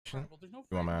objection?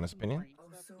 You want my honest opinion? I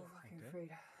was so fucking afraid.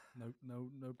 No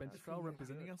bench trial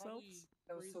representing ourselves.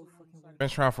 That was so fucking weird.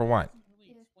 Bench trial for what?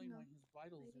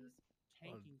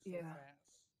 Yeah.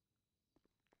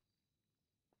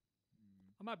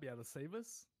 I might be able to save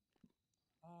us.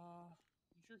 You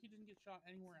sure he didn't get shot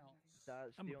anywhere else?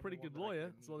 I'm a pretty good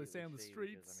lawyer. That's what they say on the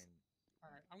streets.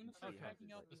 Alright, I'm gonna start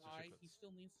checking out the eye. He still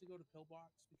needs to go to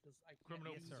Pillbox because I can't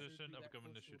Criminal get possession of a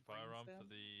government-issued firearm for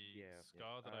the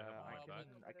scar that I have on my back.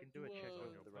 I can do a check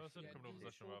on the rest of Criminal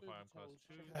possession of a firearm class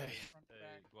 2, a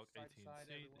Glock 18C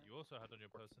that you also had on your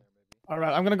person. All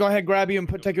right, I'm gonna go ahead, grab you, and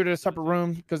take you to a separate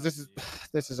room because this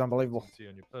is unbelievable. See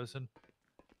on your person.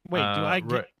 Wait, do I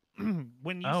get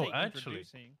when you say actually,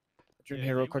 introducing? Get in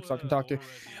here real quick so I can talk to you.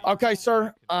 Okay,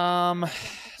 sir.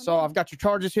 So I've got your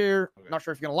charges here. Not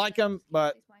sure if you're gonna like them,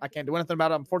 but I can't do anything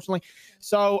about it, unfortunately.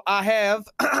 So I have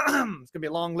it's gonna be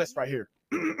a long list right here.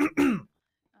 Criminal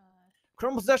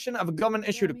possession of a government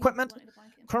issued equipment.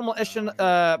 Criminal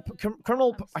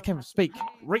criminal. I can't even speak.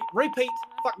 Repeat.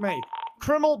 Fuck me.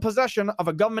 Criminal possession of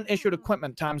a government issued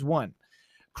equipment ×1.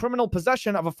 Criminal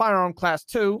possession of a firearm class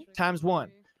 2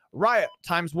 ×1. Riot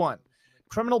 ×1.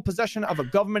 Criminal possession of a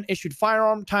government issued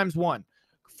firearm ×1.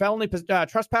 Felony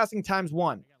trespassing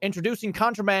 ×1. Introducing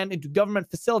contraband into government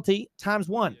facility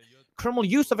 ×1. Criminal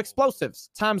use of explosives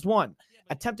 ×1.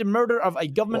 Attempted murder of a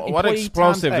government employee. What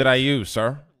explosive did I use,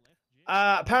 sir?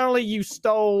 Apparently, you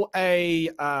stole a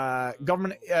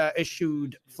government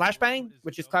issued flashbang,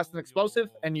 which is classed as an explosive,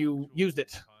 and you used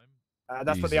it.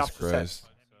 That's what the officer says.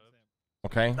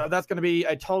 Okay. So that's going to be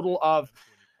a total of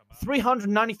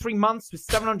 393 months with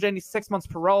 786 months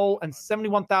parole and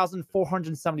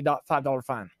 $71,475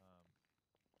 fine.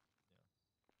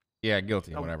 Yeah,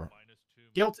 guilty. Whatever.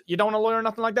 Guilty? You don't want a lawyer or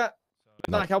nothing like that?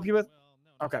 Nothing I can help you with?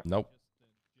 Okay. Nope.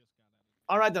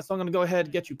 All right, then. So I'm going to go ahead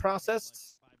and get you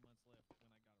processed.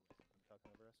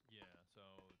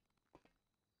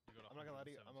 I'm not gonna lie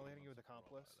to you. I'm only hitting you with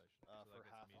accomplice for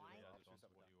half of the because of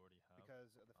the fact that you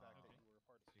were a part of.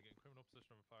 So you get criminal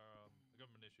possession of a firearm, a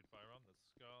government-issued firearm. That's the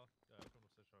SCAR. Criminal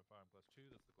possession of a firearm class 2.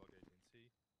 That's the Glock 18C.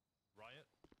 Riot,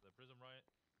 the prison riot.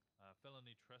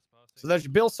 Felony trespassing. So there's your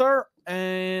bill, sir,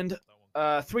 and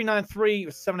 393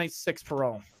 with 786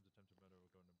 parole.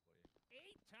 8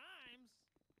 times?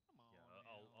 Come on.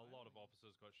 Yeah, a lot of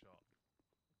officers got shot.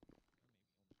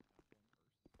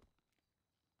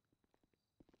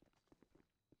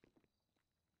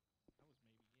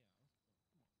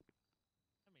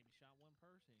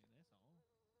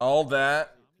 All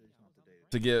that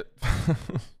to get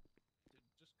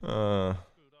whatever,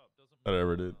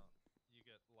 dude. You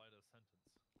get lighter sentence.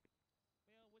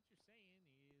 Well, what you're saying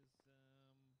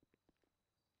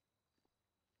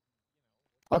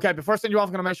is, Okay, before I send you off,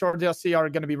 I'm going to make sure DLC are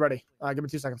going to be ready. Give me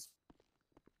 2 seconds.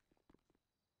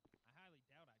 I highly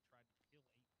doubt I tried to kill 8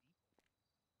 people. You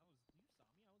saw me.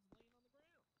 I was laying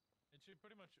on the ground. And so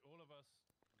pretty much all of us.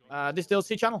 This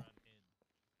DLC channel.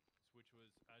 Which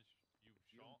was as you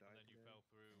shot and then you fell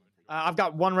through. I've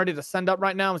got one ready to send up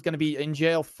right now. It's going to be in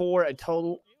jail for a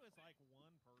total. It was like one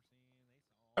person.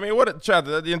 They saw. I mean, Chad,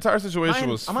 the entire situation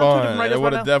was I'm on two fun. different writers It would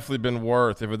right have now. definitely been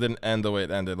worth if it didn't end the way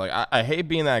it ended. Like, I hate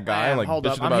being that guy and like hold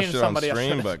up. bitching I'm about hearing shit on somebody else.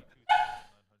 stream, but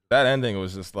that ending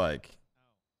was just like,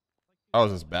 I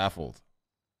was just baffled.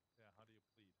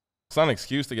 It's not an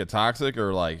excuse to get toxic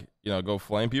or like, go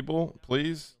flame people,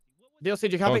 please. DLC,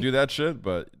 did you Don't copy? do that shit,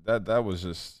 but that was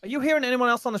just, Are you hearing anyone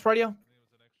else on this radio?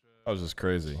 that was just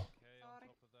crazy.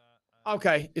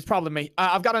 Okay, it's probably me.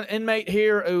 I've got an inmate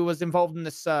here who was involved in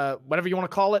this, whatever you want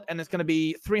to call it, and it's going to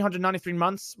be 393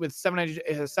 months with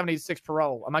 786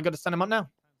 parole. Am I good to send him up now?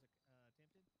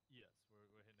 Yes, we're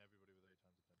hitting everybody with 8 times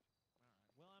attention.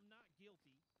 Well, I'm not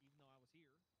guilty, even though I was here,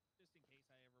 just in case I ever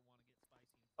want to get spicy.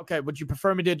 Okay, would you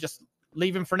prefer me to just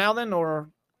leave him for now then,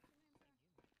 or?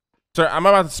 Sir, I'm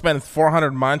about to spend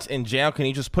 400 months in jail. Can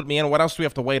you just put me in? What else do we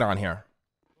have to wait on here?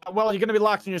 Well, you're going to be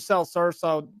locked in your cell, sir,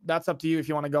 so that's up to you if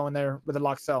you want to go in there with a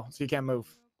locked cell, so you can't move.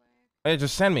 Hey,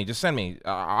 just send me. Just send me.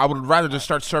 I would rather just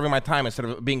start serving my time instead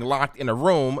of being locked in a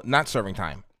room, not serving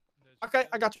time. Okay,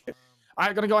 I got you. All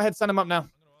right, going to go ahead and send him up now. I'm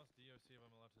going to ask DOC if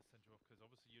I'm allowed to send you off because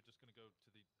obviously you're just going to go to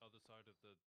the other side of the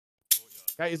courtyard.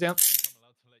 Okay, he's down. I'm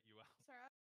allowed to let you out.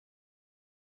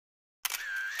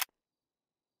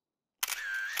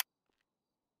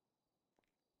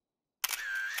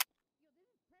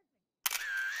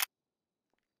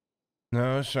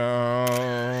 No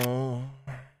show.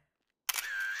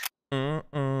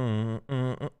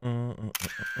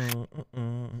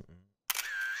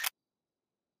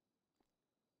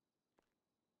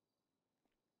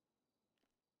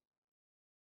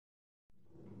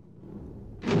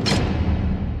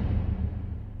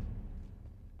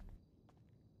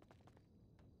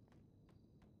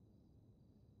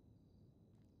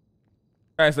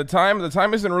 Guys, the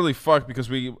time isn't really fucked because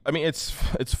I mean, it's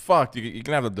fucked. You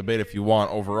can have the debate if you want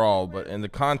overall, but in the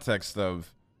context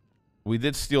of, we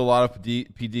did steal a lot of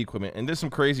PD equipment and did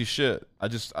some crazy shit. I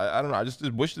don't know. I just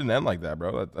wish it didn't end like that,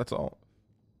 bro. That's all.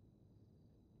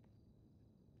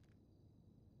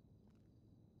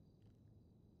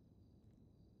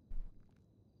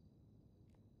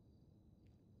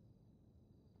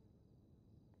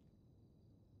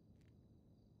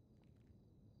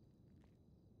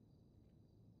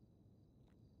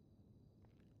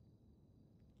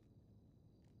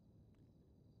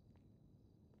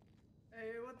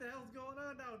 Hey, what the hell's going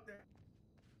on out there?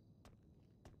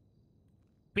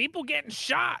 People getting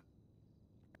shot.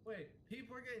 Wait,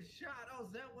 people are getting shot. Oh,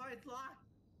 is that why it's locked?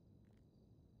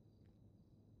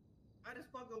 I just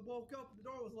fucking woke up and the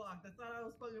door was locked. I thought I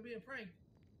was fucking being pranked.